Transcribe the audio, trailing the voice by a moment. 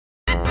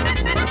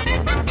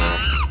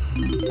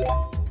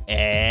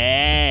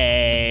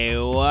Hey,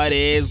 what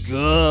is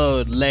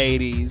good,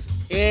 ladies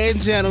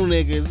and gentle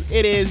niggas?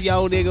 It is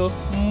yo nigga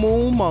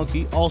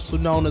MoonMonkey, also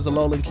known as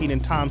Alolan Keenan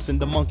Thompson,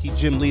 the monkey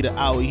gym leader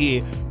out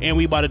here, and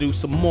we about to do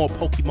some more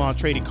Pokemon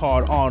trading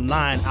card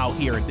online out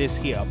here in this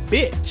here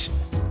bitch.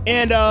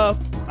 And I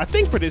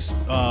think for this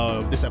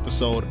this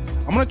episode,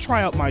 I'm gonna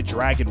try out my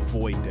Dragon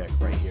Void deck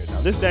right here.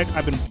 Now this deck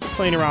I've been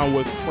playing around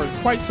with for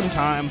quite some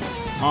time.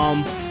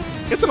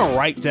 It's an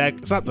alright deck.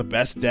 It's not the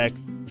best deck,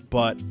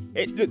 but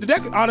the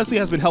deck honestly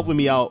has been helping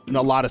me out in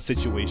a lot of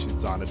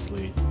situations,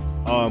 honestly.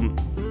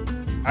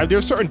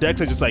 There's certain decks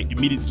that just like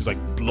immediately just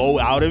like blow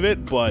out of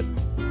it, but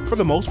for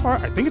the most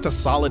part, I think it's a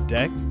solid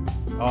deck.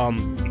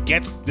 It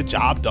gets the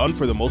job done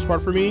for the most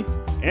part for me,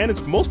 and it's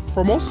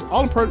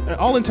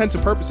all intents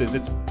and purposes,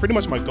 it's pretty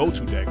much my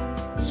go-to deck.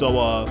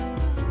 So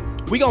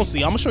we gonna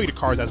see. I'm gonna show you the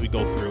cards as we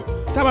go through.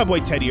 Got my boy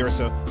Teddy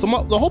Ursa. So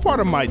the whole part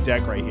of my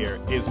deck right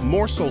here is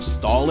more so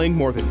stalling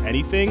more than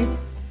anything.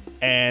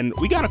 And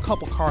we got a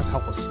couple cards to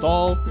help us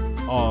stall,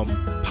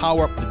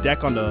 power up the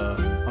deck on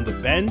the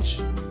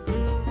bench,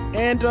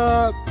 and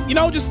you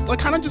know, just like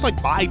kind of just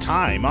like buy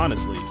time,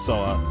 honestly.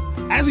 So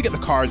as we get the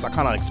cards, I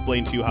kind of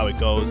explain to you how it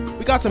goes.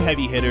 We got some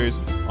heavy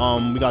hitters,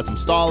 we got some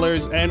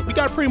stallers, and we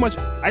got pretty much.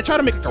 I try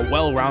to make like a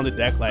well-rounded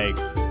deck, like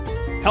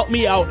help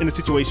me out in a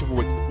situation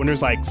when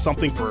there's like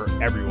something for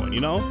everyone, you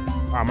know. All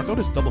right, I'm gonna throw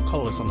this double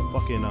colorless on the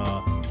fucking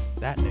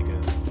that nigga.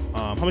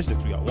 How much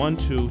did we got? 1,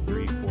 2,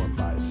 3, 4,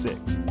 5,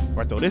 6. If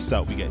I throw this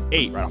out, we get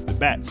 8 right off the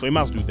bat. So we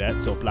might as well do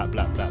that. So blah,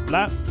 blah, blah,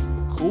 blah.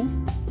 Cool.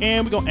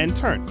 And we go end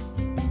turn.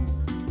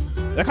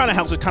 That kind of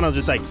helps it kind of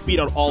just like feed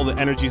out all the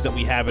energies that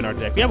we have in our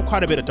deck. We have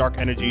quite a bit of dark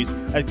energies,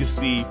 as you can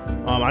see.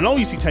 I know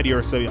you see Teddy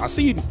Ursa. I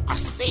see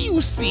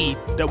you see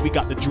that we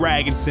got the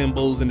dragon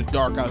symbols in the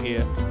dark out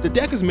here. The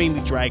deck is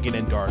mainly dragon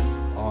and dark.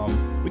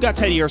 We got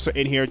Teddy Ursa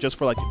in here just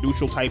for like the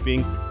neutral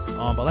typing.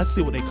 But let's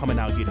see what they coming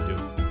out here to do.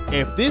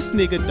 If this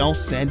nigga don't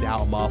send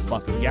out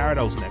motherfucking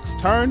Gyarados next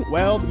turn,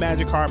 well, the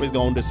Magikarp is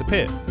gonna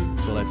disappear.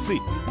 So let's see.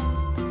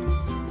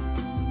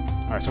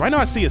 Alright, so right now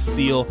I see a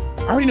Seal.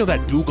 I already know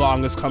that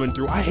Dugong is coming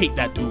through. I hate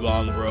that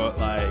Dugong, bro.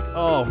 Like,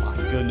 oh my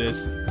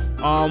goodness.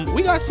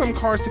 We got some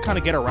cards to kind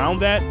of get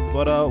around that,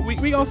 but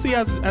we gonna see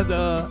as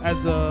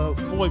the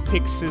boy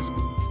picks his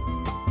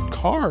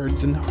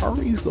cards and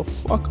hurries the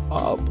fuck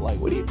up. Like,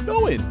 what are you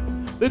doing?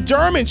 The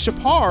German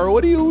Chapar,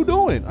 what are you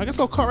doing? I guess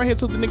I'll cut right here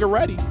till the nigga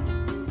ready.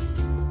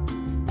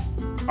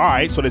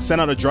 Alright, so they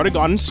sent out a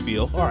Druddigon and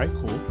Spheal. Alright,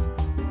 cool.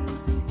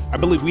 I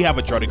believe we have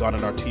a Druddigon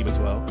on our team as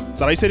well. Is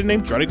that how you say the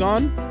name?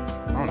 Druddigon?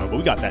 I don't know, but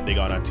we got that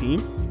nigga on our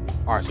team.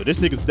 Alright, so this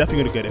nigga's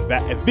definitely gonna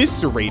get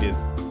eviscerated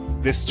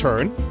this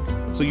turn.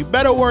 So you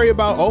better worry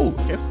about, oh,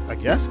 I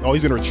guess. Oh,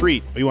 he's gonna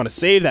retreat. But you wanna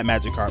save that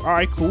Magikarp.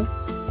 Alright, cool.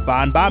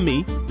 Fine by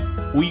me.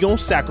 Who you gonna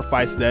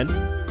sacrifice then?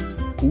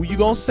 Who you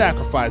gonna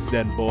sacrifice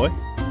then, boy?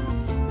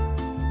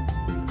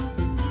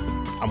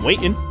 I'm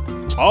waiting.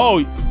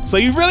 Oh, so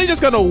you're really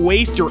just gonna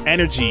waste your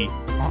energy.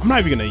 I'm not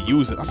even gonna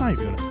use it. I'm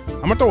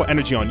gonna throw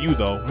energy on you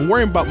though. I'm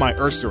worrying about my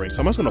Ursaring,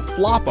 so I'm just gonna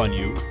flop on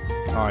you.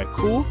 All right,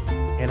 cool.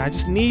 And I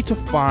just need to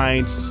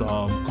find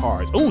some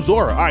cards. Oh,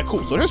 Zora. All right,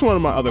 cool. So there's one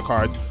of my other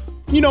cards.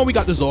 You know, we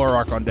got the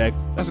Zoroark on deck.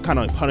 That's to kind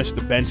of punish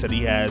the bench that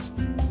he has.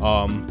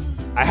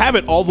 I have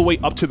it all the way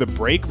up to the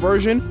break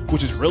version,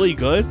 which is really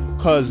good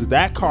because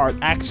that card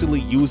actually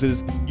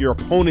uses your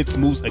opponent's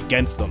moves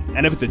against them.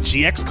 And if it's a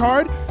GX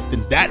card,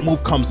 then that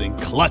move comes in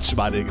clutch,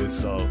 my niggas.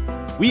 So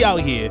we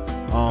out here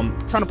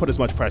trying to put as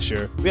much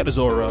pressure. We got the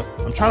Zora.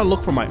 I'm trying to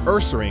look for my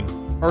Ursaring.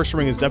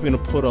 Ursaring is definitely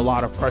gonna put a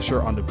lot of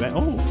pressure on the bench.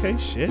 Oh, okay,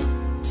 shit.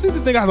 See,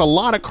 this nigga has a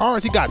lot of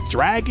cards. He got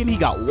Dragon, he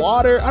got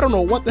Water. I don't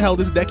know what the hell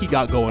this deck he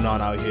got going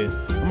on out here.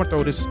 I'm gonna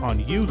throw this on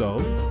you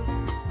though.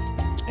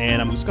 And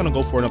I'm just gonna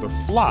go for another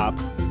flop.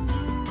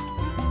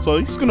 So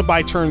he's gonna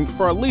buy turn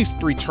for at least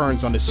 3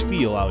 turns on this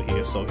Spheal out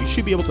here. So he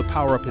should be able to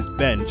power up his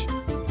bench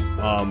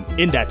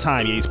in that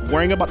time. Yeah, he's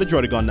worrying about the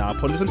Druddigon now.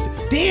 Putting some.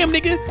 Damn,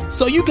 nigga.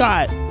 So you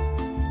got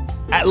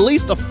at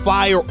least a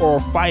fire or a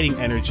fighting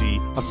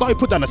energy. I saw you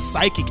put down a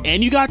psychic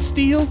and you got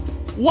steel.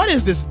 What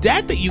is this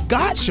deck that you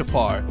got,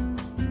 Chapar?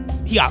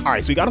 Yeah, all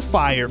right. So we got a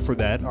fire for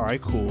that. All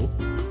right, cool.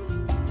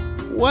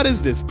 What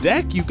is this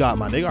deck you got,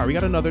 my nigga? All right, we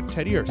got another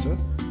Teddy Ursa.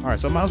 All right,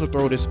 so I might as well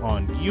throw this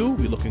on you.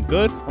 We looking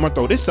good. I'm gonna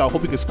throw this out.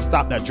 Hopefully we can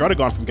stop that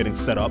Druddigon from getting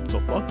set up. So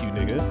fuck you,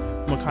 nigga.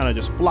 I'm gonna kind of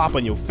just flop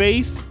on your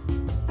face.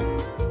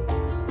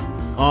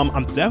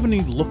 I'm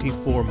definitely looking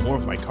for more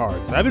of my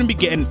cards. I haven't been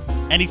getting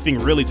anything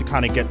really to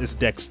kind of get this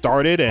deck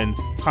started and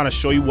kind of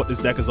show you what this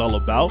deck is all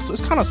about. So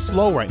it's kind of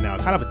slow right now,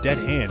 kind of a dead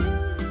hand.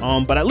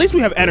 But at least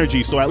we have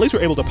energy, so at least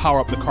we're able to power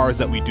up the cards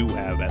that we do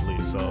have at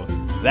least. So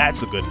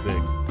that's a good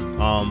thing.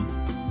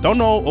 Don't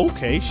know.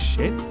 Okay,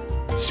 shit.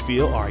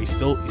 Spheal. All right,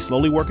 he's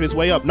slowly working his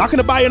way up. Not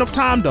gonna buy enough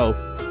time though.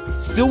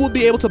 Still will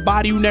be able to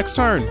body you next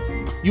turn.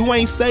 You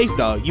ain't safe,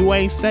 dog. You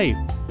ain't safe.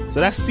 So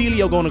that's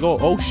Celio gonna go.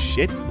 Oh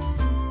shit.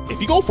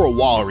 If you go for a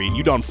Walrein,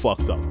 you done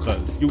fucked up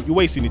because you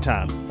wasting your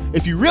time.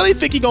 If you really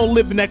think you're gonna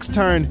live the next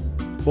turn,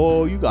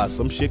 boy, you got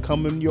some shit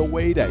coming your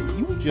way that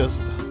you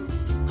just.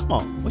 Come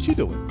on, what you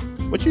doing?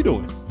 What you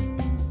doing?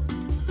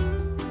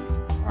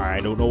 I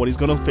don't know what he's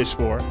gonna fish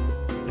for.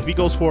 If he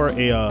goes for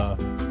a,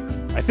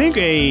 I think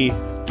a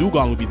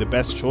Dugong would be the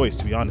best choice,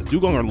 to be honest.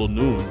 Dugong or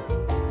Lanoon.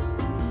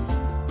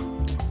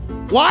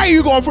 Why are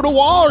you going for the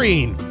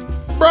Walrein?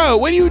 Bro,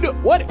 what do you do?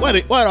 What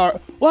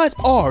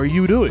are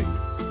you doing?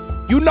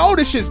 You know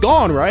this shit's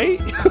gone, right?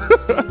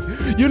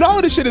 You know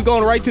this shit is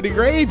going right to the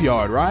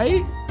graveyard,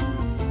 right?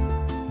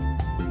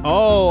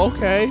 Oh,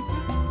 okay.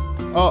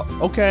 Oh,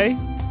 okay.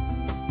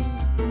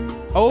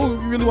 Oh,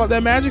 you really want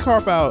that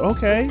Magikarp out?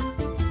 Okay.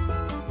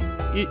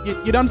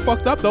 You done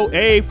fucked up though.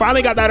 Hey,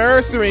 finally got that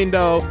Ursaring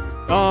though.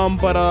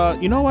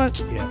 But you know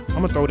what? Yeah, I'm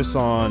gonna throw this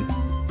on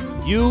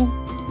you.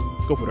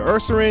 Go for the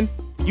Ursaring.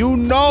 You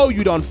know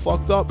you done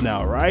fucked up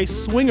now, right?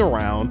 Swing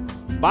around,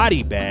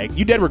 body bag.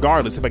 You dead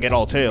regardless if I get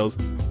all tails.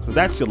 Cause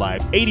that's your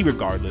life. 80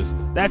 regardless.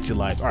 That's your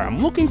life. All right, I'm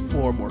looking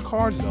for more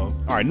cards though.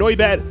 All right,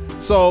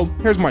 Noibat. So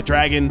here's my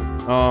dragon.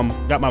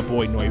 Got my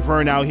boy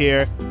Noivern out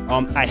here.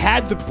 I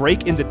had the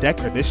break in the deck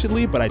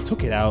initially, but I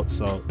took it out,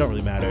 so it don't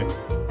really matter.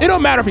 It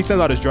don't matter if he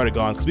sends out his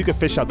Druddigon, because we could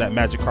fish out that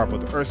Magikarp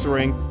with the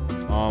Ursaring.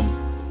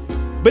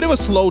 Bit of a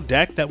slow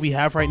deck that we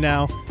have right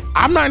now.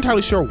 I'm not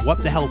entirely sure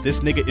what the hell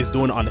this nigga is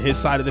doing on his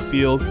side of the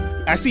field.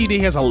 I see he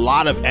has a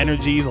lot of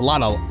energies,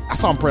 I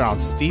saw him put out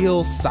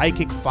Steel,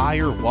 Psychic,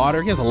 Fire,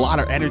 Water. He has a lot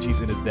of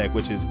energies in his deck,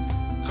 which is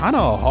kind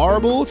of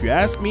horrible if you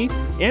ask me.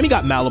 And he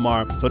got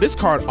Malamar, so this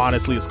card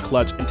honestly is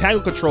clutch.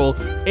 Entangle Control,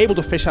 able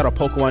to fish out a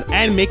Pokemon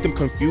and make them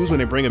confused when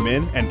they bring him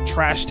in. And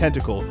Trash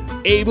Tentacle,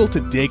 able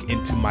to dig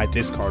into my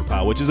discard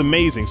pile, which is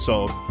amazing.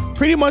 So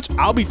pretty much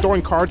I'll be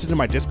throwing cards into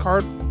my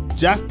discard.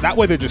 Just that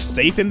way they're just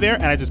safe in there,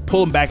 and I just pull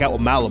them back out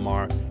with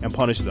Malamar and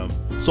punish them.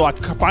 So I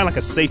can find like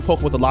a safe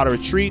Poke with a lot of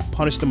retreat,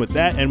 punish them with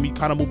that, and we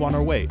kind of move on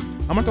our way.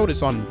 I'm gonna throw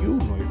this on you,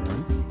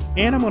 Noivern,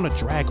 and I'm gonna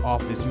drag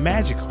off this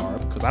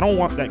Magikarp because I don't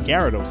want that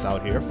Gyarados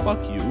out here. Fuck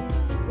you.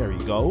 There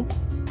you go.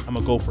 I'm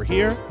gonna go for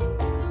here.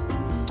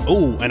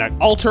 Oh, and an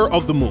Altar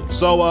of the Moon.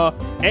 So a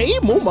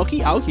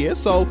MoonMonkey out here.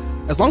 So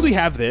as long as we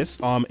have this,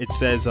 it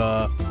says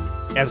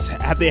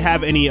if they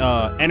have any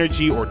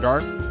energy or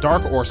dark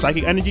or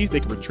psychic energies, they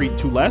can retreat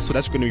 2 less, so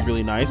that's going to be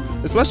really nice,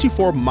 especially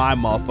for my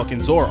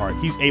motherfucking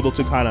Zoroark. He's able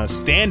to kind of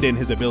stand in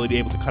his ability,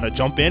 able to kind of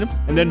jump in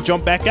and then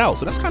jump back out,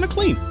 so that's kind of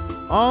clean.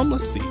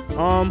 Let's see.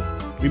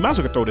 We might as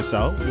well throw this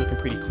out. We're looking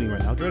pretty clean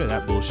right now. Get rid of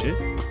that bullshit.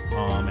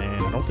 And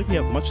I don't think we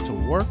have much to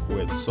work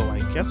with, so I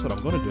guess what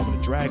I'm gonna do, I'm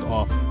gonna drag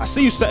off. I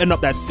see you setting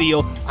up that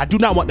seal. I do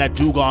not want that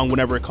Dugong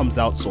whenever it comes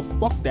out, so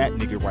fuck that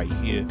nigga right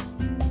here.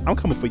 I'm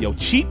coming for your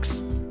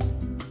cheeks.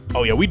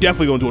 Oh yeah, we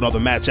definitely gonna do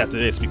another match after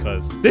this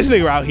because this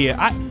nigga out here,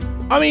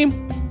 I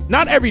mean,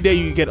 not every day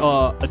you get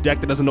a deck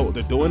that doesn't know what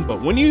they're doing,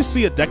 but when you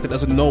see a deck that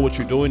doesn't know what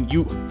you're doing,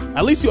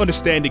 at least you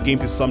understand the game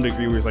to some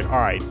degree where it's like, all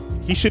right,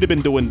 he should have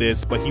been doing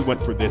this, but he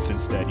went for this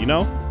instead, you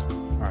know?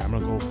 All right, I'm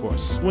gonna go for a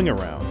swing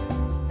around.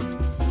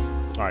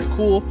 All right,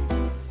 cool.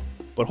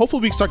 But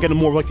hopefully we can start getting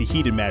more of like the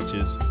heated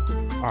matches.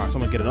 All right, so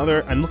I'm gonna get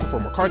another, I'm looking for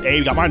more cards. Hey,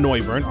 we got my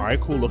Noivern. All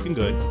right, cool, looking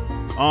good.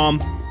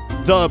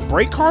 The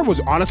break card was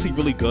honestly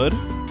really good,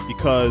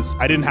 because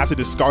I didn't have to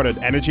discard an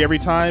energy every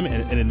time,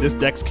 and in this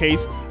deck's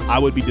case, I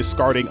would be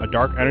discarding a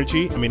dark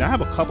energy. I mean, I have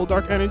a couple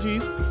dark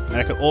energies, and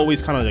I could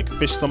always kind of like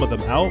fish some of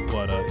them out,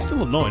 but it's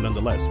still annoying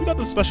nonetheless. We got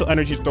the special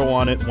energy to throw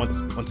on it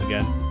once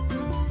again.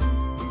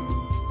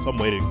 So I'm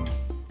waiting.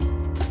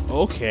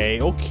 Okay,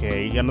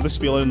 another's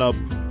feeling up.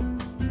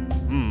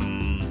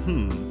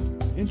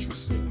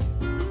 Interesting.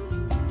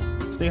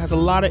 This thing has a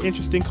lot of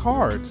interesting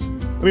cards.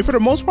 I mean, for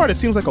the most part, it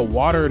seems like a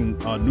water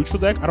neutral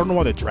deck. I don't know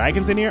why the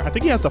dragon's in here. I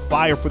think he has the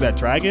fire for that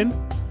dragon,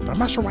 but I'm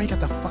not sure why he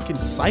got the fucking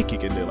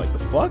psychic in there. Like, the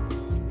fuck?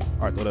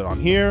 All right, throw that on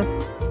here.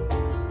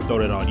 Throw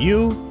that on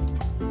you.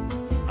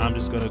 I'm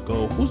just gonna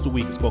go. Who's the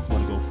weakest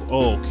Pokemon to go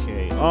for?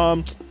 Okay.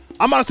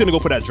 I'm honestly gonna go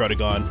for that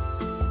Druddigon.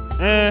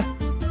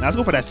 Now let's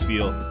go for that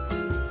Spheal.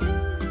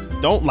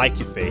 Don't like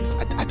your face.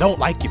 I don't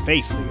like your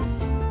face,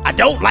 nigga. I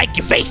don't like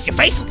your face. Your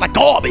face looks like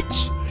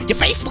garbage. Your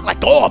face look like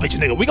garbage,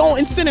 nigga. We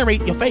gonna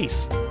incinerate your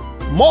face.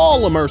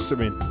 Maul him,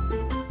 Ursaring.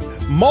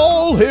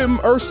 Maul him,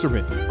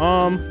 Ursaring.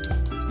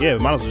 Yeah, we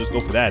might as well just go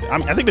for that.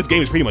 I think this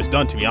game is pretty much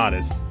done, to be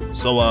honest.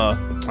 So,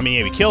 I mean,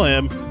 yeah, we kill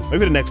him.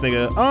 Maybe the next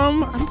nigga.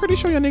 I'm pretty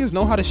sure y'all niggas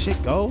know how this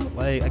shit go.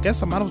 Like, I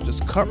guess I might as well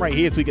just cut right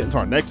here until we get into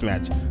our next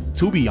match.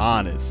 To be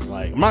honest,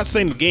 like, I'm not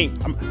saying the game.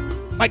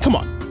 Like, come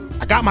on.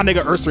 I got my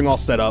nigga Ursaring all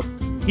set up.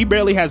 He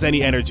barely has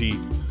any energy.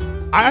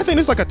 I think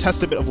it's like a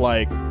testament of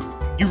like,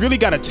 you really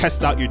gotta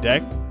test out your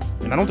deck.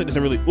 And I don't think this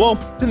is really, well,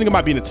 this nigga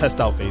might be in the test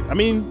out phase. I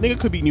mean, nigga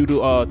could be new to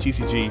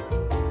TCG.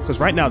 Because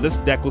right now, this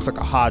deck looks like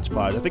a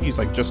hodgepodge. I think he's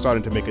like just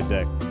starting to make a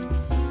deck.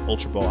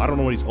 Ultra Ball. I don't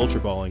know what he's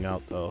Ultra Balling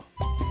out though.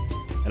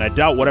 And I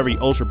doubt whatever he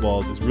Ultra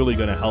Balls is really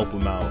gonna help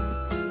him out.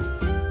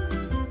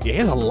 Yeah, he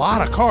has a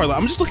lot of cards.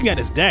 I'm just looking at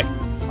his deck.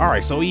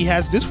 Alright, so he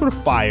has this for the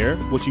fire,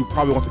 which you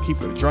probably want to keep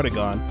for the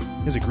Druddigon.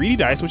 He has a Greedy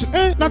Dice, which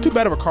is not too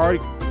bad of a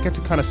card. You get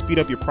to kind of speed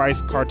up your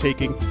price card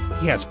taking.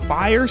 He has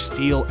Fire,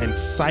 Steel, and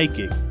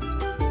Psychic.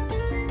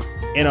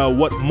 In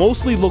what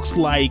mostly looks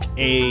like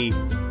a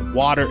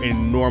water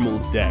and normal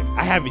deck.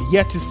 I have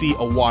yet to see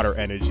a water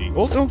energy.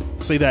 Well, don't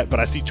say that, but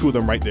I see 2 of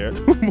them right there.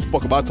 What the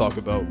fuck am I talking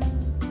about?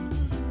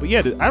 But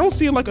yeah, I don't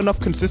see like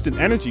enough consistent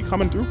energy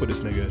coming through for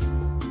this nigga.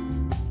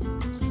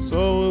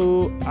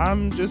 So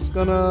I'm just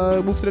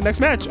gonna move to the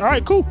next match. All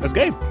right, cool. Let's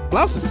game.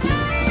 Blouses. All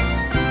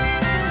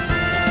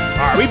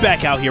right, we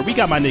back out here. We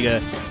got my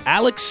nigga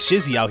Alex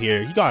Shizzy out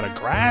here. He got a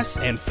grass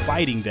and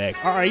fighting deck.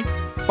 All right,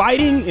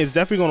 fighting is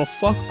definitely gonna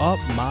fuck up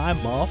my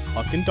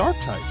motherfucking dark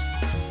types.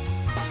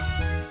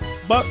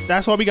 But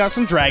that's why we got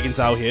some dragons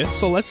out here.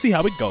 So let's see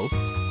how it go.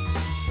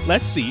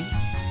 Let's see.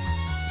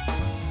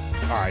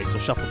 All right, so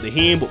shuffle the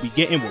hand. What we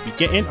getting? All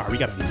right, we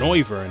got a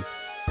Noivern.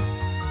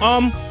 I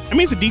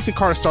mean, it's a decent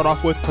card to start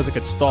off with because it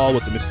could stall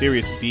with the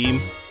Mysterious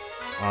Beam.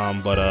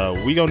 But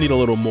we gonna need a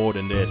little more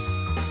than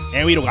this.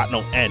 And we don't got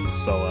no end,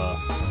 so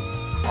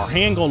our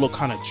hand gonna look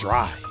kind of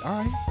dry.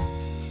 All right.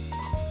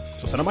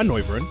 So send out my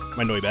Noivern,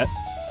 my Noibat.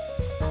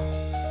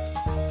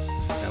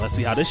 And let's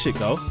see how this shit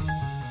go.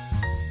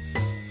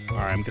 All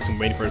right, I'm guessing I'm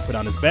waiting for it to put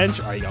on his bench.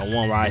 All right, you got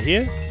one right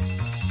here.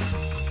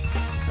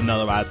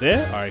 Another right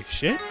there. All right,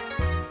 shit.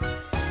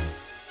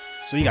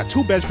 So you got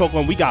two bench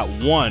Pokemon. We got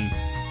one.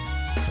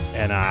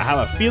 And I have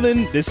a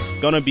feeling this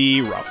is gonna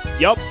be rough.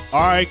 Yup.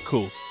 All right,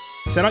 cool.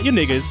 Send out your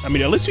niggas. I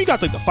mean, at least we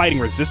got like the fighting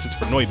resistance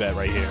for Noibat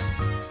right here.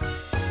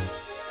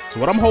 So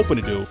what I'm hoping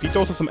to do, if he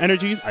throws us some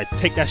energies, I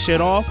take that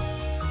shit off,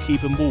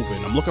 keep him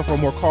moving. I'm looking for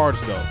more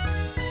cards though.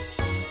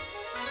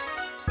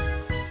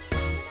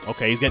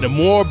 Okay, he's getting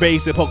more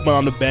basic Pokemon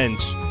on the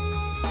bench.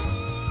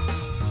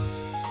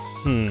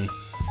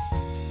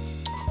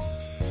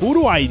 Who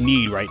do I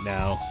need right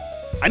now?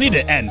 I need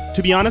an end.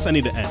 To be honest, I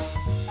need an end.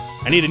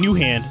 I need a new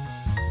hand.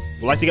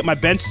 Would like to get my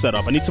bench set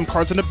up. I need some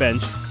cards on the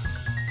bench.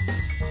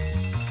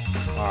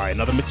 Alright,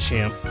 another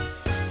Machamp.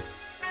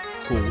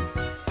 Cool.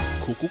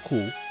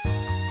 Cool.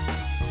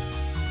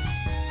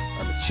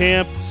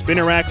 Machamp,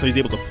 Spinnerack, so he's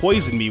able to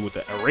poison me with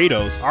the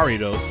Ariados.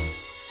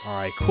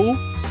 Alright, cool.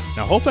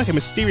 Now hopefully I can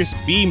Mysterious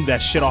Beam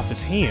that shit off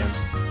his hand.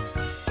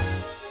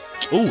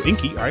 Ooh,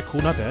 Inky. Alright,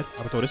 cool, not bad. I'm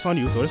gonna throw this on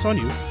you.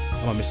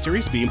 I'm a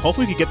Mysterious Beam.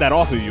 Hopefully we can get that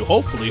off of you.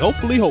 Hopefully.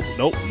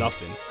 Nope,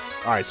 nothing.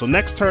 Alright, so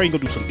next turn you're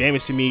gonna do some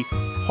damage to me.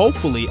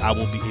 Hopefully I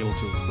will be able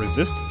to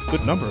resist a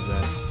good number of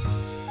that.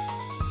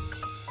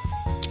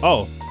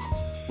 Oh,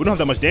 we don't have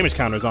that much damage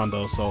counters on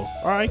though, so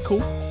alright,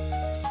 cool.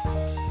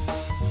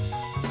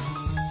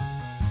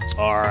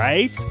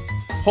 Alright.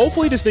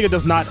 Hopefully this nigga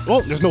does not.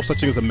 Well, there's no such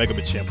thing as a Mega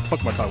Machamp. What the fuck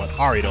am I talking about?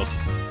 Ariados.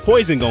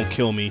 Poison gonna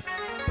kill me.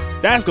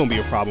 That's gonna be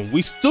a problem.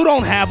 We still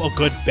don't have a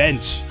good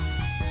bench.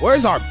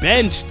 Where's our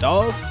bench,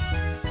 dog?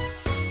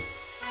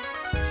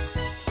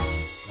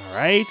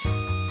 Alright.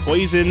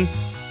 Poison.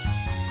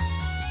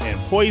 And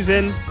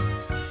poison.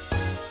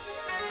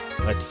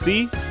 Let's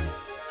see.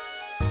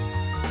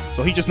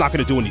 So he's just not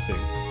gonna do anything.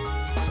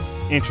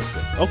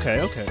 Interesting. Okay.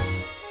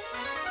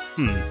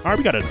 Alright,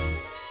 we got a.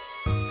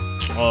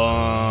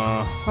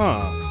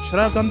 Should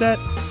I have done that?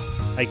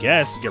 I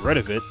guess. Get rid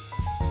of it.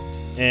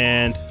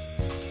 And.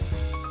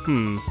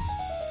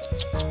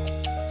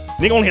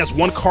 Nigga only has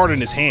one card in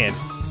his hand.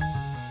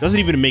 Doesn't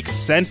even make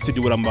sense to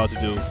do what I'm about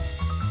to do.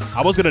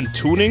 I was gonna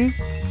tuning,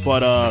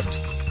 but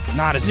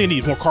nah, this nigga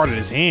needs more card in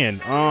his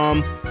hand.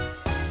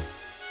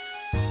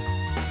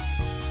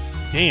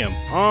 Damn.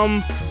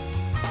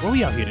 What are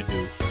we out here to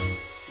do?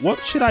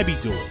 What should I be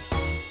doing?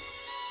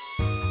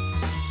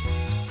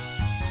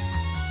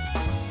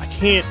 I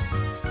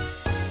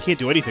can't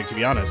do anything, to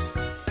be honest.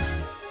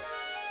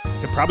 I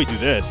could probably do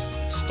this.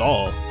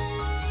 Stall.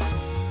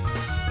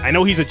 I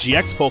know he's a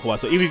GX Pokemon,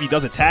 so even if he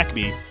does attack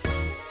me,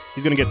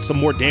 he's gonna get some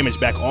more damage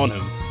back on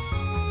him.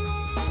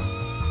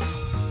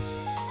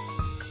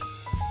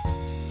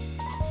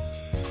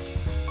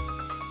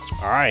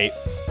 Alright,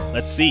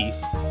 let's see.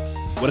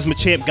 What does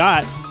Machamp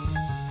got?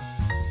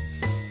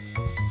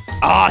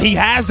 Ah, he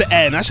has the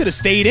end. I should have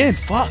stayed in.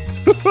 Fuck.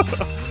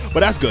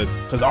 But that's good,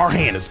 because our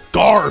hand is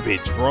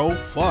garbage, bro.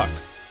 Fuck.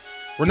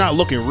 We're not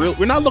looking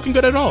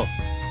good at all.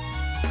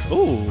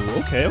 Ooh,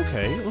 okay.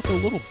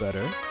 Looking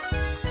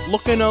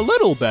a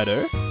little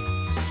better.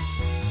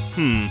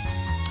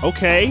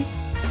 Okay.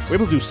 We're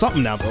able to do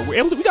something now, though. We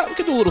can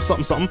do a little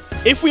something.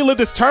 If we live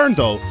this turn,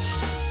 though.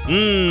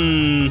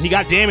 He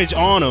got damage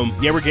on him.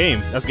 Yeah, we're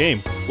game. That's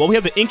game. Well, we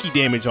have the Inky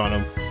damage on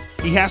him.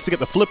 He has to get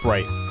the flip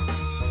right.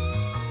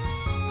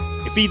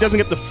 If he doesn't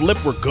get the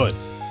flip, we're good.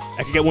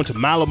 I could get one to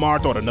Malamar,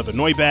 throw out another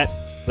Noibat.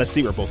 Let's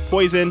see, we're both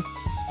poison,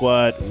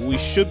 but we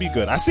should be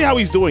good. I see how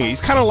he's doing it.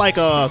 He's kind of like,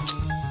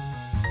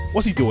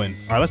 what's he doing?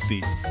 All right, let's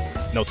see.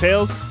 No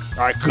tails?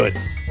 All right, good.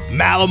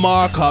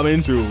 Malamar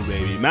coming through,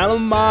 baby.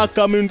 Malamar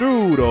coming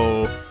through,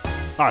 though.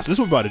 All right, so this is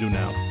what we're about to do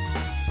now.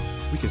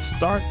 We can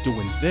start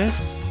doing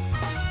this.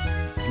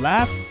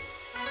 Blap.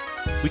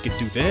 We can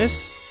do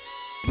this.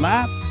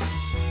 Blap.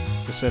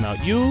 We can send out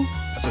you.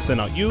 I said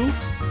send out you.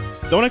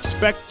 Don't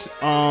expect,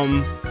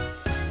 and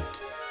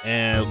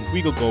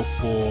we could go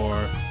for,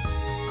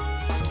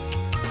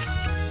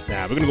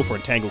 nah, we're gonna go for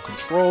Entangled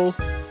Control.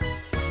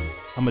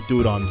 I'm gonna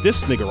do it on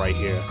this nigga right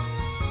here.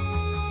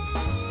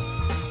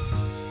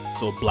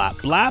 So blap,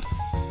 blap.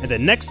 And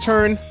then next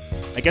turn,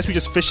 I guess we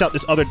just fish out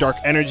this other dark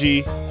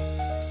energy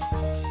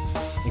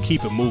and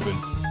keep it moving.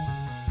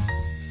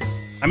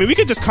 I mean, we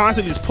could just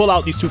constantly just pull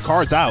out these two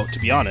cards out, to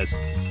be honest.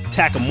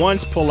 Attack them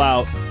once, pull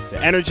out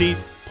the energy,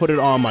 put it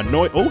on my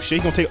noise. Oh, shit,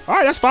 he gonna take...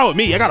 Alright, that's fine with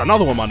me. I got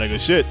another one, my nigga.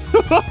 Shit.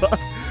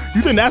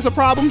 You think that's a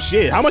problem?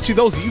 Shit. How much of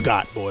those do you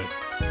got, boy?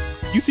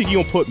 You think you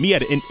gonna put me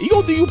at a... You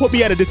don't think you put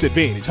me at a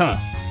disadvantage, huh?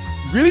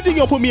 You really think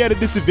you gonna put me at a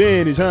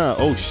disadvantage, huh?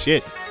 Oh,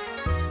 shit.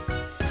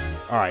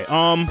 Alright,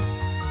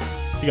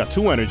 you got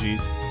 2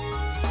 energies.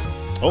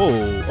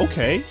 Oh,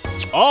 okay.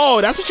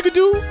 Oh, that's what you could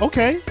do?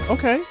 Okay,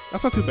 okay.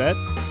 That's not too bad.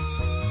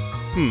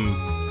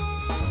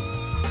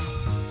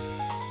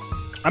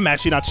 I'm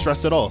actually not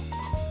stressed at all.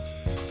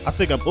 I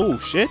think I'm... Oh,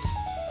 shit.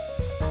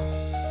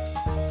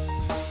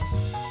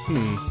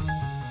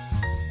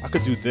 I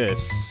could do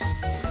this.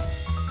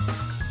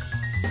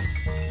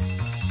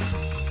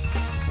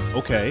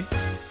 Okay.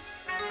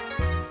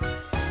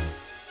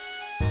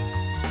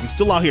 I'm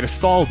still out here to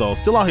stall, though.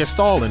 Still out here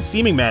stalling.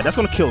 Seeming mad. That's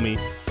gonna kill me.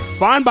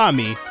 Fine by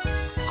me.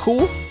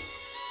 Cool.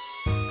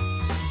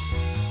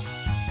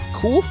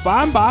 Cool.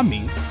 Fine by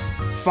me.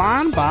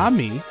 Fine by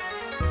me.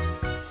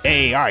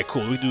 Hey, alright,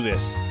 cool. We do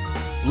this.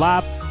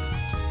 Blop.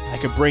 I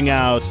could bring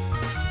out...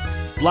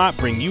 Blop,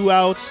 bring you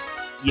out.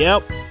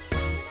 Yep.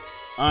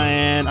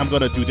 And I'm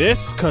gonna do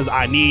this, because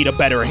I need a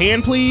better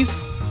hand, please.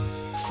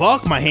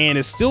 Fuck, my hand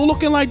is still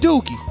looking like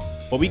Dookie.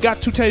 But we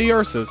got 2 Teddy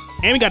Ursas.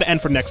 And we got to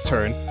end for next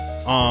turn.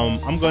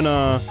 I'm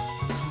gonna...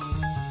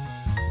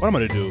 What I'm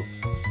gonna do?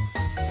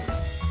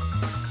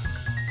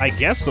 I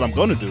guess what I'm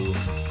gonna do,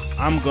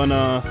 I'm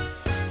gonna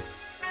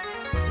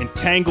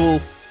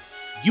entangle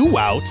you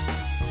out.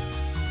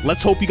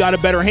 Let's hope you got a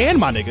better hand,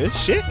 my nigga.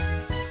 Shit.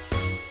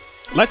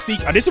 Let's see.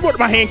 This is what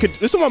my hand could.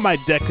 This is what my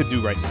deck could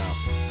do right now.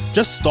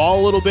 Just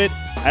stall a little bit.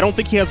 I don't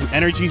think he has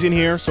energies in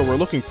here, so we're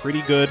looking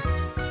pretty good.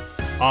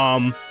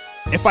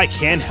 If I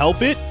can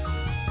help it,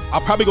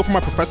 I'll probably go for my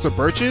Professor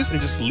Birch's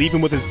and just leave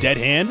him with his dead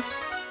hand.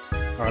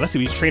 All right, let's see.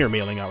 He's trainer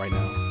mailing out right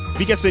now. If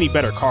he gets any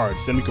better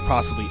cards, then we could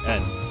possibly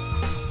end.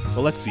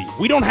 But let's see.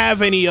 We don't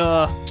have any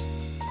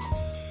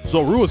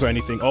Zoruas or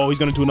anything. Oh, he's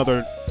gonna do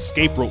another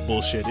escape rope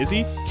bullshit. Is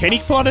he? Can he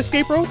pull out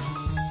escape rope?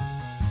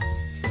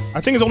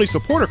 I think it's only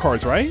supporter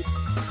cards, right?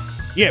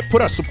 Yeah,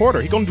 put a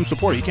supporter. He gonna do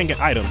supporter. He can't get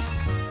items.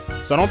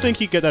 So I don't think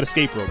he get that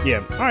escape rope.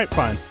 Yeah. All right,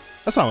 fine.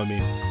 That's fine with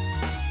me.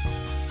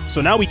 So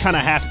now we kind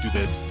of have to do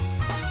this.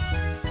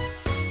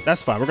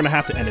 That's fine. We're gonna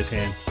have to end his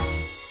hand.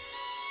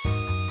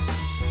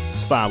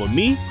 It's fine with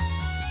me.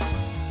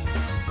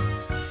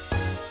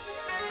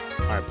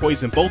 All right,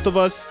 poison both of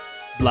us.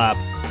 Blop.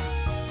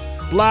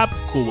 Blop.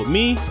 Cool with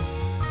me.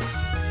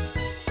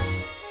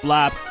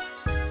 Blop.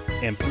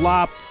 And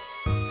blop.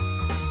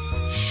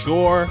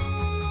 Sure.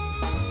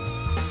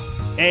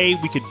 A,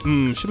 we could,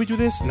 should we do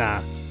this?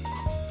 Nah.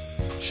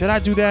 Should I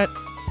do that?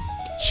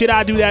 Should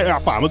I do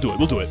that? Fine, we'll do it.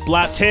 We'll do it.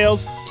 Blop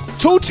tails.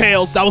 2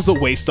 tails. That was a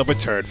waste of a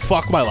turn.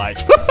 Fuck my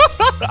life.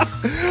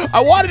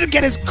 I wanted to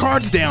get his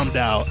cards down.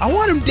 I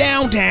want him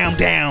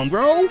down,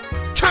 bro.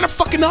 I'm trying to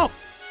fuck him up.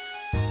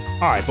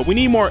 Alright, but we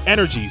need more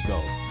energies,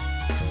 though.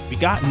 We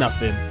got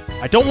nothing.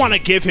 I don't want to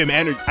give him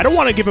energy. I don't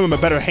want to give him a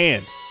better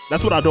hand.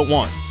 That's what I don't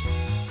want.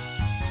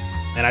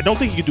 And I don't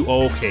think he could do...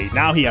 Oh, okay,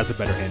 now he has a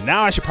better hand.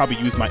 Now I should probably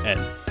use my N.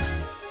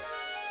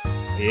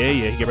 Yeah,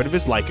 he get rid of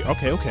his like.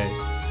 Okay.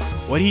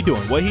 What he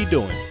doing?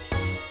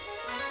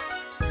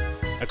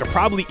 I could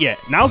probably... Yeah,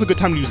 now's a good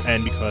time to use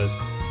N because...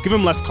 Give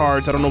him less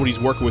cards. I don't know what he's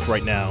working with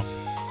right now.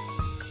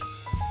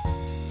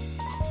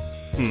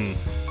 I'm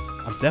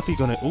definitely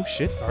gonna... Oh,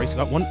 shit. Alright, he's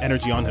got 1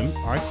 energy on him.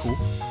 Alright, cool.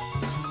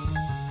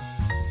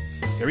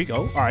 There we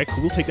go. Alright,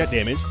 cool. We'll take that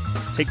damage.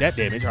 Take that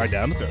damage. Alright,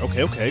 down the 3rd.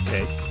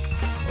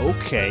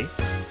 Okay.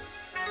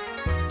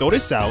 Throw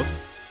this out.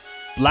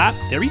 Blap.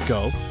 There we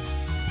go.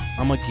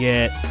 I'm gonna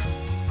get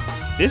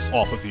this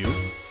off of you.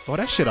 Throw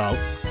that shit out.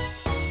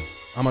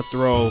 I'm gonna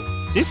throw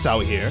this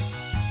out here.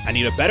 I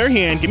need a better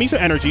hand. Give me some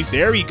energies.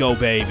 There we go,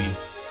 baby.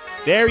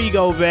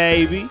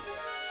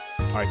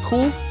 Alright,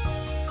 cool.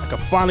 I can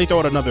finally throw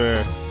out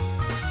another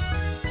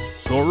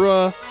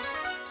Zora.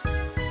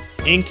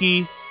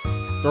 Inky.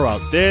 Throw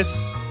out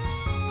this.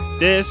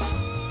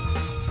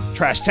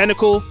 Trash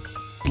Tentacle.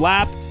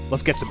 Blap.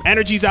 Let's get some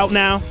energies out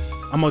now.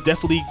 I'm gonna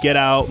definitely get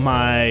out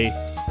my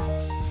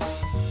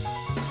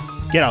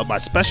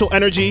special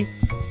energy.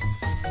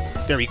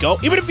 There we go.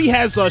 Even if he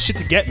has shit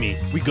to get me,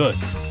 we good.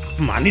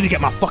 I need to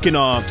get my fucking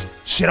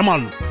shit.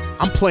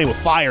 I'm playing with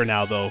fire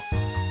now though.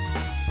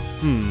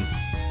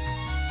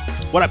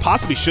 What I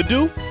possibly should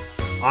do,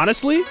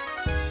 honestly,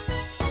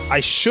 I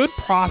should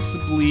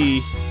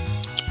possibly.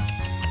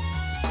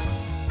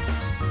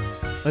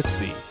 Let's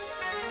see.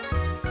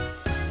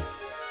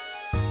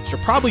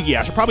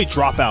 I should probably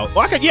drop out. Oh,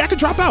 I could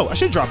drop out. I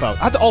should drop out.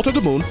 I have to alter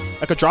the moon.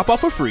 I could drop out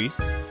for free.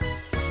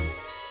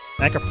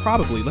 And I could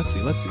probably, let's see.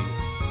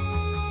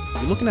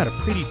 You're looking at a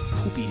pretty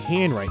poopy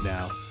hand right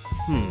now.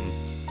 I'm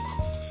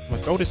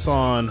gonna throw this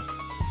on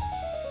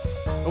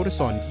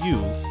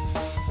you.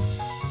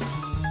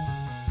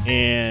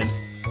 And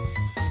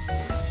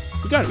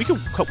we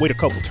can wait a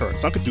couple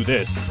turns. I could do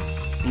this.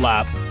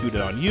 Blop, do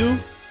that on you.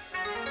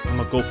 I'm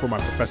gonna go for my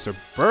Professor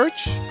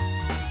Birch.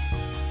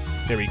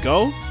 There we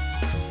go.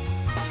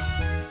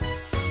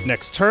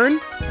 Next turn,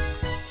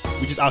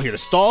 we just out here to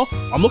stall.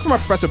 I'm looking for my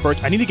Professor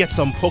Birch. I need to get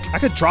some I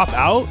could drop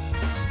out,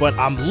 but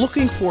I'm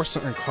looking for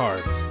certain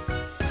cards.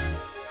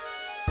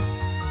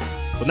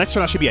 So next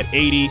turn I should be at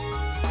 80.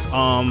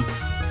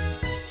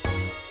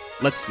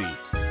 Let's see.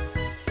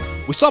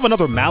 We still have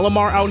another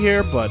Malamar out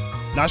here, but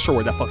not sure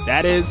where the fuck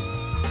that is.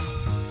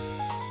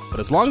 But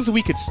as long as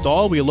we could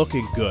stall, we're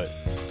looking good.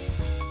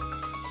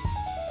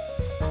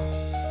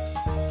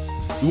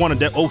 We want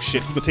to oh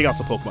shit, you can take out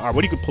some Pokemon. Alright,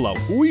 what are you gonna pull out?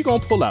 Who are you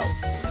gonna pull out?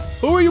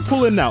 Who are you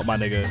pulling out, my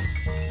nigga?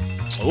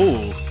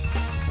 Oh.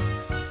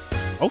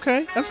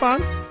 Okay, that's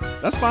fine.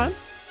 That's fine.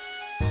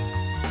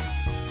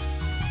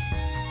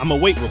 I'm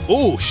gonna wait.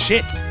 Oh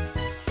shit.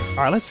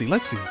 Alright, let's see,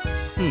 let's see.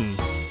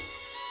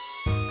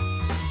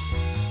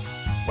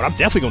 What I'm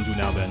definitely gonna do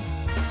now then,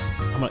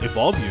 I'm gonna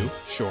evolve you,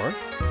 sure.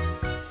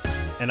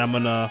 And I'm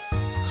gonna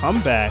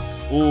come back.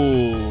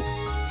 Ooh.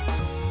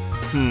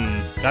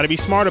 Gotta be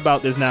smart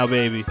about this now,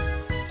 baby.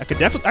 I could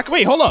definitely,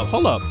 wait, hold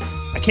up.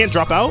 I can't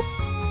drop out?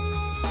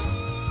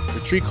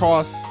 Retreat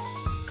cost.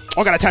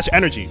 Oh, I gotta attach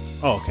energy.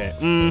 Oh, okay.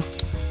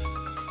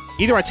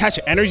 Either I attach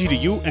energy to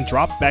you and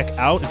drop back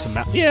out into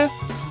map. Yeah,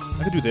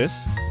 I could do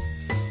this.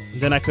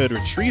 And then I could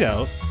retreat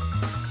out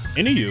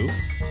into you.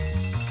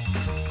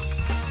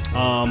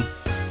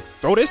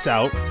 Throw this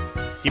out.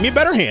 Give me a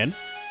better hand.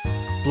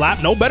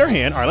 Blap, no better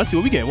hand. All right, let's see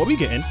what we getting. What we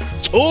getting?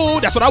 Oh,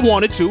 that's what I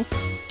wanted to.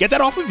 Get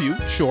that off of you,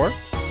 sure.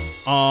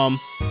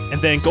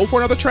 And then go for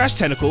another trash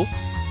tentacle.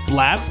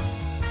 Blap.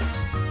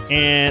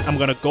 And I'm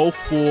gonna go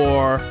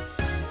for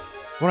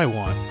what I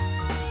want.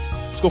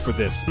 Let's go for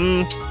this.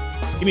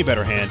 Give me a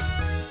better hand.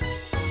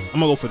 I'm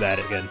gonna go for that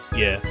again.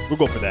 Yeah, we'll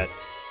go for that.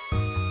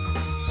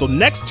 So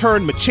next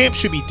turn, Machamp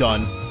should be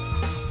done.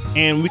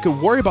 And we could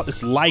worry about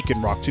this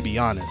Lycanroc, to be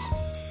honest.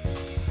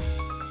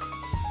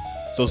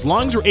 So as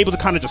long as we're able to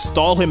kind of just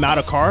stall him out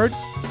of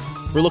cards,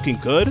 we're looking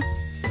good.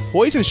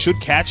 Poison should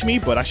catch me,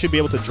 but I should be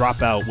able to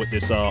drop out with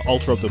this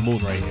Ultra of the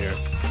Moon right here.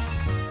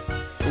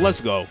 So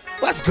let's go.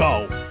 Let's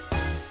go.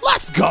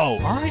 Let's go.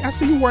 All right, I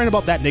see you worrying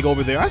about that nigga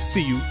over there. I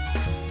see you.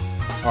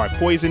 All right,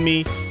 poison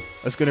me.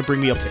 That's going to bring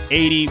me up to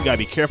 80. We got to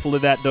be careful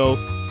of that, though.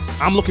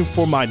 I'm looking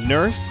for my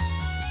nurse.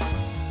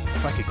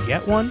 If I could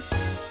get one.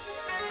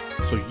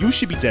 So you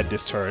should be dead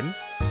this turn.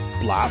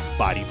 Blop,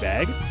 body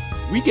bag.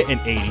 We get an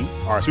 80.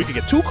 All right, so we can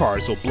get 2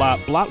 cards. So blop,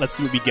 blop. Let's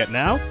see what we get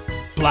now.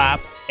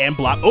 Blop and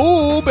blop.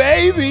 Oh,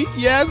 baby.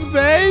 Yes,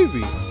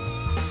 baby.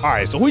 All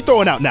right, so who you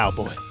throwing out now,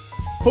 boy?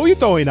 Who you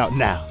throwing out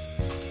now?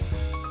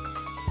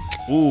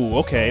 Ooh,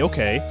 okay,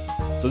 okay.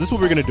 So this is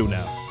what we're going to do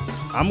now.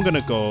 I'm going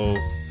to go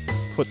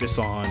put this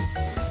on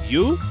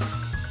you.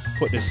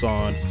 Put this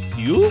on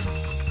you.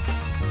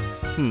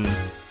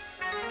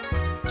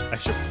 I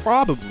should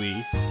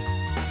probably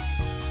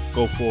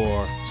go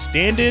for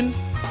stand-in,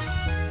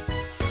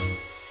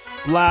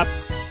 blap,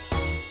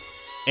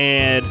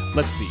 and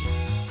let's see.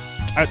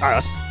 All right,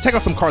 let's take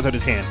out some cards out of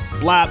his hand.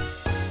 Blap,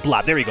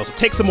 blap. There we go. So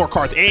take some more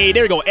cards. Hey,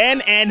 there we go.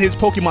 And his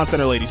Pokemon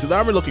Center lady. So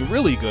now we're looking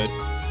really good.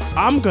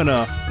 I'm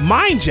gonna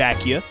Mind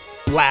Jack you.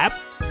 Blap.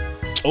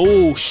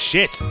 Oh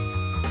shit.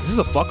 Is this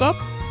a fuck up?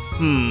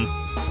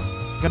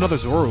 Got another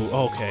Zoru.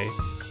 Oh, okay.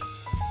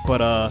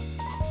 But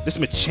this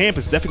Machamp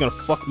is definitely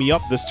gonna fuck me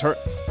up this turn.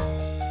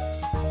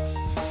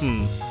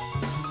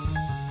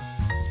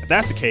 If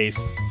that's the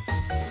case,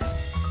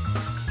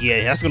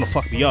 yeah, that's gonna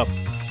fuck me up.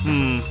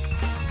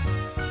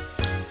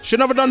 Should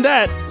never done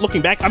that.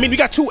 Looking back, I mean, we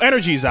got 2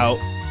 energies out.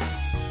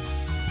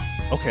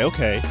 Okay,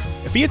 okay.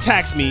 If he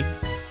attacks me,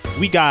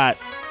 we got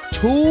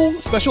 2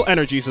 special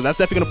energies, so that's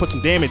definitely gonna put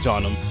some damage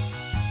on him.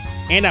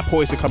 And that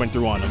poison coming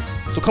through on him.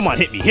 So come on,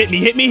 hit me, hit me,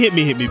 hit me, hit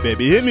me, hit me,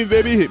 baby, hit me,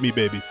 baby, hit me,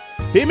 baby,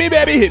 hit me,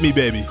 baby, hit me,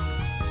 baby.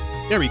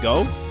 There we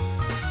go.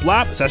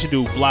 Blop. So I should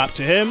do blop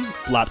to him,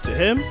 blop to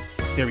him.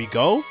 There we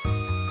go.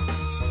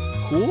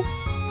 Cool.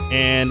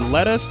 And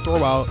let us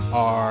throw out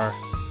our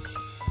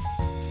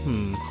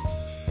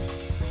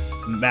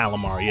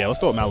Malamar. Yeah, let's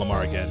throw out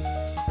Malamar again.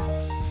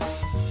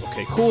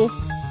 Okay, cool.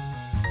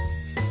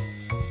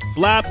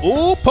 Blap.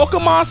 Ooh,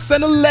 Pokemon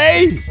Center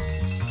lady.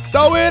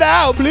 Throw it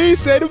out, please.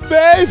 Say the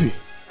baby.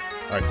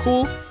 All right,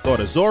 cool. Throw it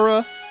to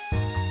Zora.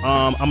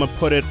 I'm gonna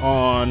put it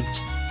on.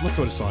 I'm gonna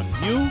throw this on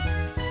you.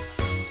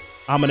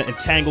 I'm gonna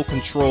entangle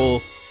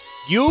control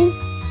you.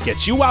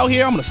 Get you out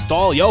here. I'm gonna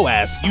stall your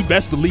ass. You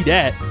best believe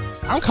that.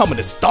 I'm coming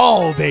to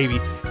stall, baby.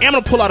 And I'm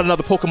gonna pull out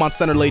another Pokemon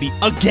Center lady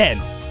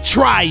again.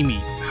 Try me.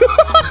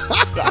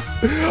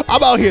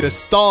 I'm out here to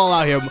stall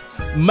out here.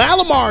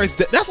 Malamar is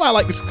that's why I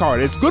like this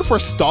card. It's good for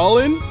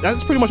stalling.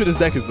 That's pretty much what this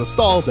deck is, the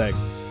stall deck.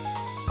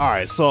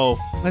 Alright, so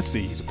let's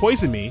see. He's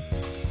poison me.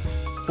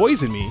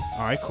 Poison me.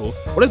 Alright, cool.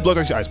 What is Blood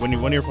Rush Ice? When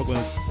your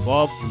Pokemon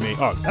evolved, you may.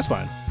 Oh, that's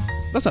fine.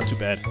 That's not too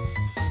bad.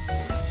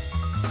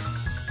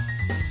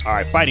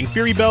 Alright, Fighting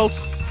Fury Belt.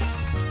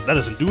 That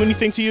doesn't do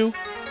anything to you.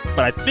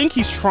 But I think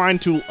he's trying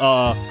to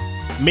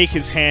make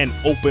his hand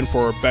open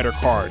for better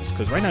cards.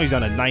 Because right now he's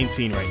on a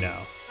 19 right now.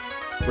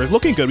 We're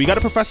looking good. We got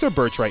a Professor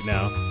Birch right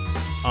now.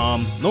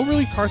 No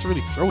really cards to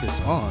really throw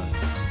this on.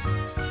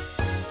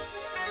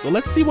 So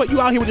let's see what you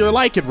out here with your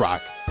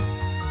Lycanroc.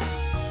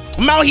 I'm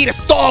I'm out here to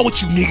stall with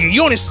you, nigga.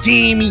 You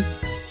understand me?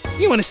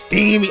 You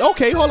understand me?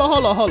 Okay, hold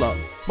up.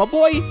 My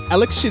boy,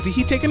 Alex Shizzy,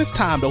 he taking his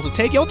time, though. So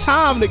take your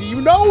time, nigga. You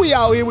know we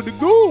out here with the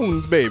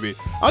goons, baby.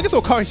 I guess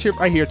we'll cut shit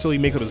right here until he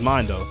makes up his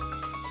mind, though.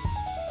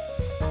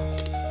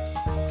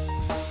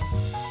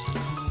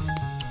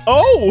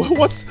 Oh,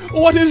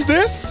 what is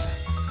this?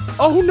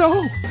 Oh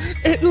no,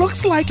 it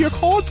looks like your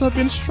cards have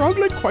been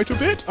struggling quite a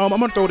bit. I'm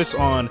gonna throw this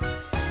on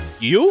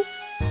you,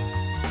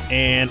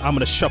 and I'm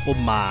gonna shuffle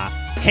my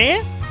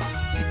hand,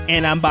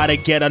 and I'm about to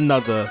get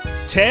another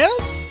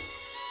tails.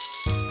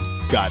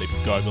 Gotta be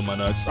gargling my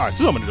nuts. All right,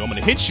 so what I'm gonna do, I'm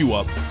gonna hit you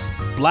up,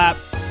 blap.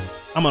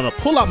 I'm gonna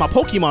pull out my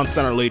Pokemon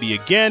Center lady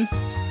again.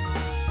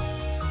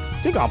 I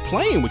think I'm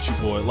playing with you,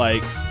 boy.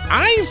 Like,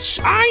 I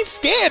ain't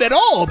scared at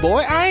all,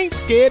 boy. I ain't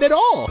scared at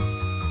all.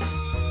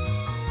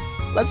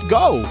 Let's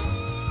go.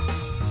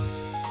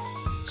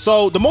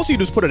 So the most you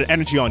do is put an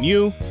energy on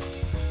you.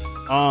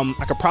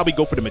 I could probably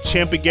go for the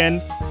Machamp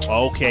again.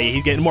 Okay,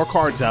 he's getting more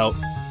cards out.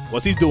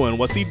 What's he doing?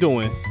 What's he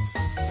doing?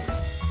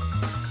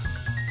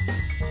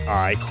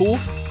 Alright, cool.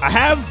 I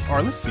have,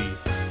 alright, let's see.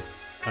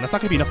 And that's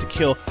not gonna be enough to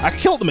kill. I can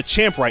kill the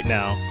Machamp right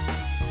now.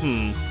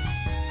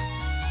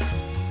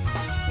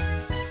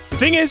 The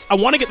thing is, I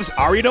want to get this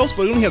Ariados,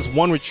 but he only has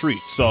one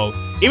retreat. So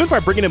even if I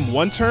bring in him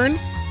one turn,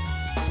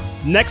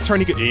 next turn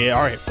he could, yeah,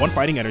 alright, one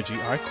fighting energy.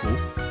 Alright, cool.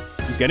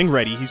 He's getting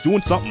ready. He's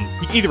doing something.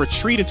 He can either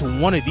retreat into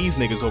one of these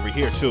niggas over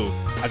here, too.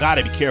 I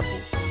gotta be careful.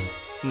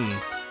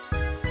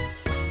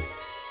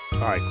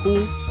 Alright,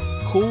 cool.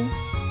 Cool.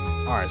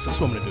 Alright, so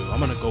that's what I'm gonna do. I'm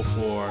gonna go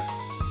for...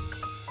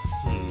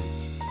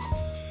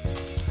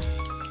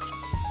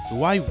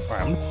 Alright,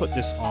 I'm gonna put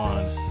this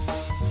on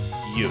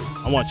you.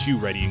 I want you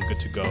ready and good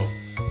to go.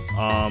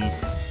 And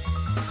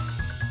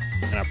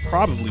I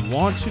probably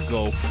want to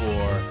go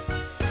for...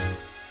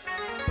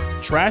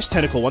 Trash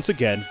Tentacle once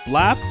again.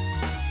 Blap.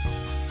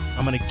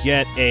 I'm gonna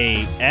get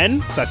a N,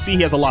 because I see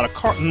he has a lot of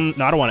cards. No,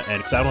 I don't want an N,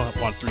 because I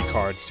don't want 3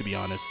 cards, to be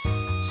honest.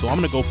 So I'm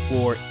gonna go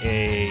for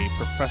a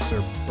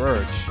Professor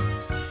Birch.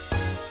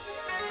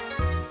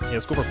 Yeah,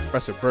 let's go for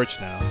Professor Birch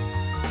now.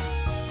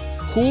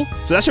 Cool.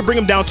 So that should bring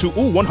him down to,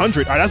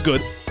 100. Alright, that's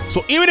good.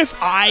 So even if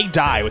I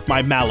die with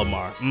my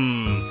Malamar,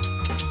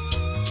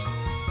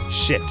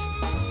 shit.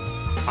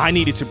 I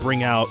needed to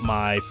bring out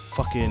my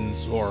fucking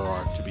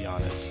Zoroark, to be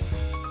honest.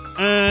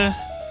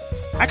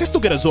 I can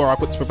still get a Zoroark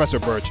with Professor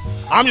Birch.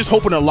 I'm just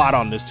hoping a lot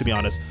on this, to be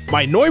honest.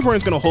 My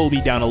Noivern's gonna hold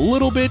me down a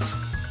little bit.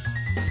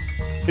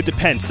 It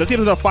depends. Does he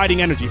have enough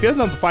fighting energy? If he has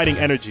enough fighting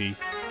energy,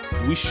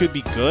 we should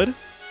be good.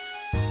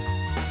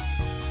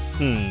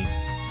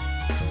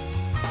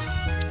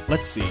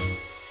 Let's see.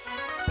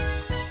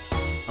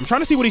 I'm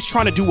trying to see what he's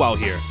trying to do out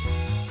here.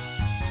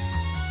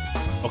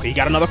 Okay, he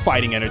got another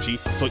fighting energy.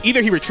 So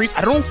either he retreats.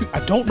 I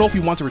don't know if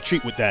he wants to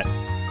retreat with that.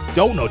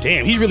 Don't know.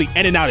 Damn, he's really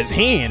ending out his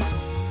hand.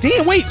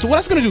 Damn, wait, so what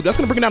that's gonna do? That's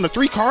gonna bring it down to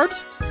 3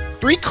 cards?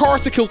 3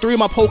 cards to kill 3 of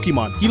my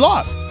Pokemon. He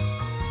lost.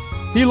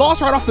 He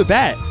lost right off the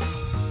bat.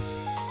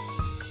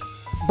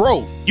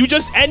 Bro, you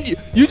just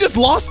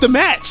lost the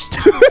match.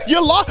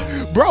 You lost.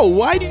 Bro,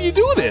 why did you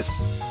do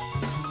this?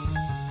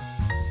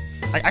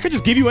 I could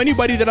just give you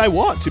anybody that I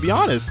want, to be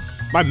honest.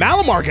 My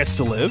Malamar gets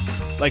to live.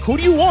 Like, who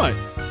do you want?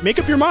 Make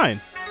up your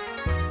mind.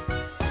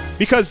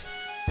 Because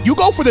you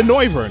go for the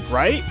Noivern,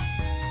 right?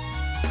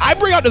 I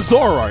bring out the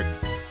Zoroark.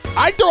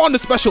 I throw on the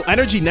special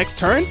energy next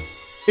turn.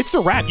 It's a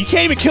wrap. You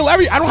can't even kill I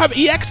don't have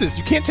EXs.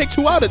 You can't take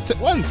 2 out at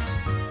once.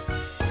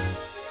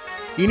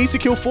 He needs to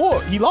kill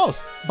 4. He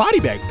lost.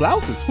 Body bag,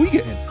 blouses. Who you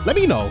getting? Let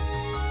me know.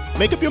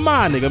 Make up your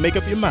mind, nigga. Make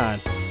up your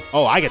mind.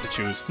 Oh, I get to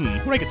choose. Who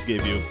do I get to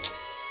give you?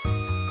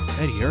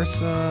 Teddy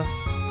Ursa,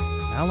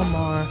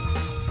 Malamar,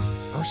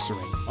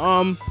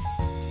 Ursaring.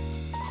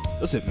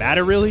 Does it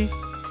matter really?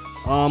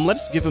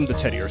 Let's give him the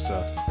Teddy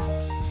Ursa.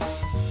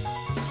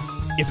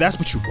 If that's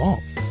what you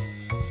want.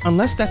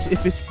 Unless that's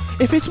if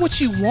it's what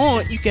you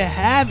want, you can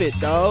have it,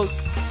 dog.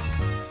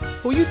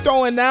 Who you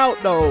throwing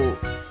out though?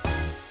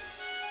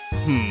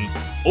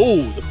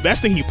 Oh, the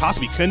best thing he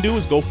possibly can do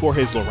is go for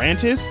his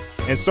Lurantis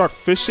and start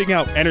fishing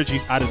out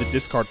energies out of the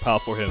discard pile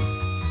for him.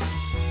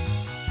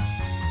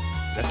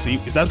 Let's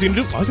see. Is that what he's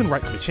gonna do? Oh, he's gonna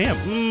right to the champ.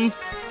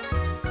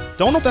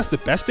 Don't know if that's the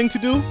best thing to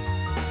do.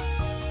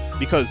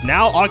 Because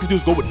now all I can do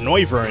is go with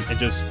Noivern and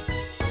just,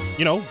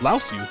 you know,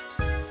 blouse you.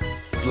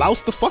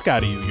 Blouse the fuck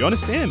out of you. You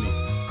understand me?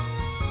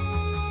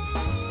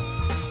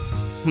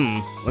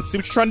 Let's see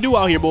what you're trying to do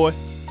out here, boy.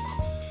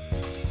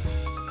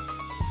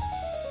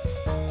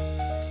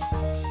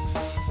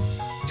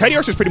 Teddy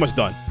Ursa's pretty much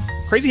done.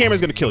 Crazy Hammer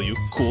is gonna kill you.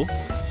 Cool.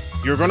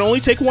 You're gonna only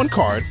take 1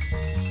 card.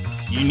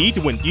 You need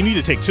to win. You need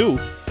to take 2.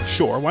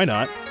 Sure, why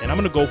not? And I'm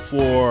gonna go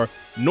for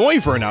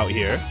Noivern out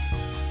here.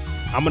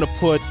 I'm gonna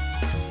put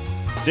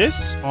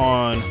this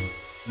on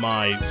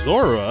my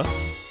Zora.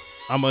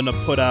 I'm gonna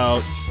put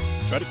out.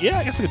 Yeah,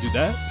 I guess I could do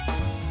that.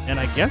 And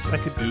I guess I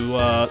could do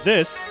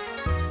this.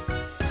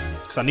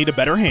 Because I need a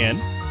better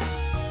hand.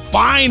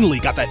 Finally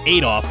got that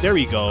 8 off. There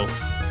we go.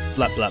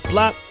 Blap, blap,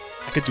 blap.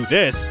 I could do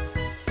this.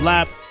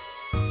 Blap,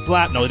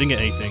 blap. No, I didn't get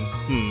anything.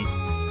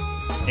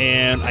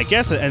 And I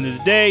guess at the end of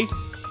the day,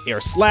 Air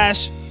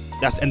Slash.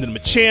 That's the end of the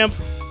Machamp.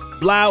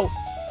 Blow.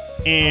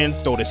 And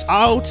throw this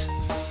out.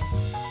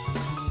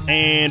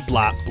 And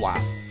blah,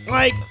 blah.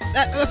 Like,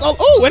 that's all.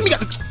 Oh, and we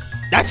got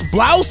that's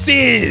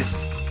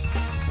Blouses.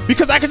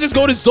 Because I could just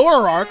go to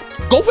Zoroark,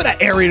 go for that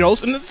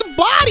Ariados, and it's a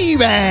body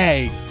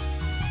bag.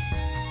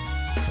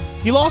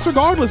 He lost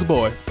regardless,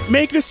 boy.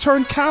 Make this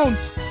turn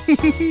count.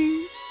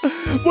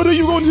 What are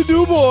you going to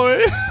do, boy?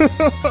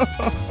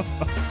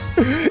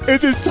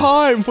 It is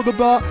time for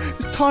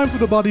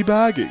the body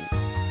bagging.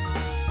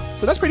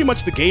 So that's pretty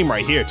much the game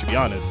right here, to be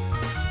honest.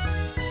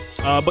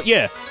 But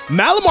yeah,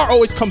 Malamar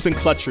always comes in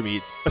clutch for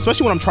me,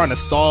 especially when I'm trying to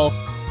stall.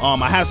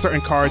 I have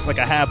certain cards, like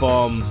I have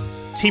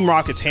Team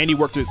Rocket's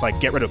Handiwork to like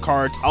get rid of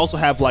cards. I also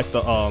have like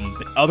the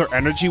other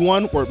energy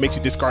one where it makes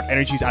you discard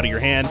energies out of your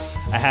hand.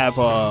 I have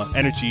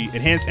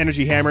enhanced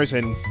energy hammers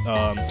and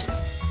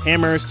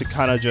hammers to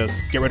kind of just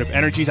get rid of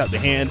energies out the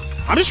hand.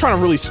 I'm just trying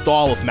to really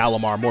stall with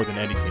Malamar more than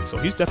anything, so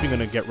he's definitely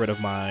gonna get rid of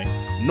my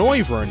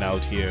Noivern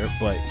out here,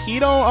 but he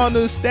don't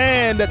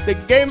understand that the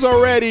game's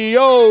already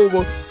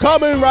over.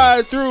 Coming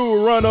right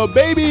through, run a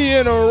baby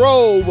in a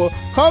rover,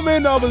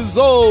 coming up a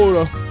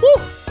Zoda.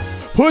 Woo!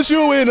 Push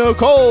you in a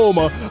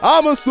coma.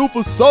 I'm a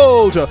super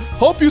soldier.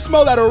 Hope you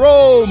smell that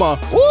aroma.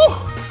 Woo!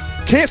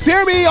 Can't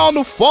hear me on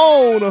the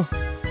phone.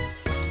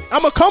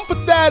 I'ma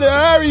comfort that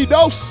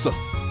Ariados.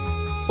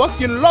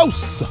 Fucking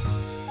los.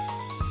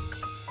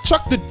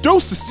 Chuck the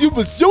deuces. You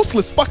was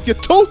useless. Fuck your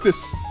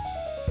toothless.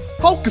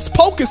 Hocus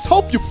pocus.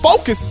 Hope you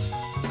focus.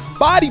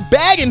 Body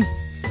bagging.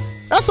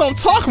 That's what I'm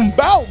talking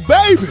about,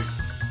 baby.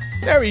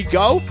 There we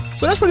go.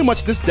 So that's pretty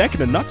much this deck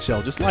in a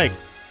nutshell. Just like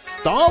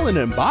stalling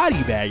and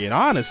body bagging,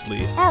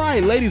 honestly.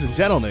 Alright, ladies and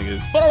gentle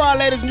niggas. But alright,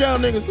 ladies and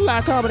gentle niggas,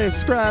 like, comment, and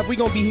subscribe. We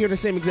gonna be here in the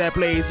same exact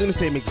place, doing the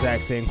same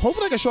exact thing.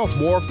 Hopefully I can show off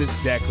more of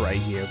this deck right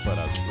here, but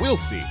we'll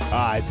see.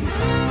 Alright,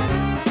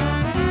 peace.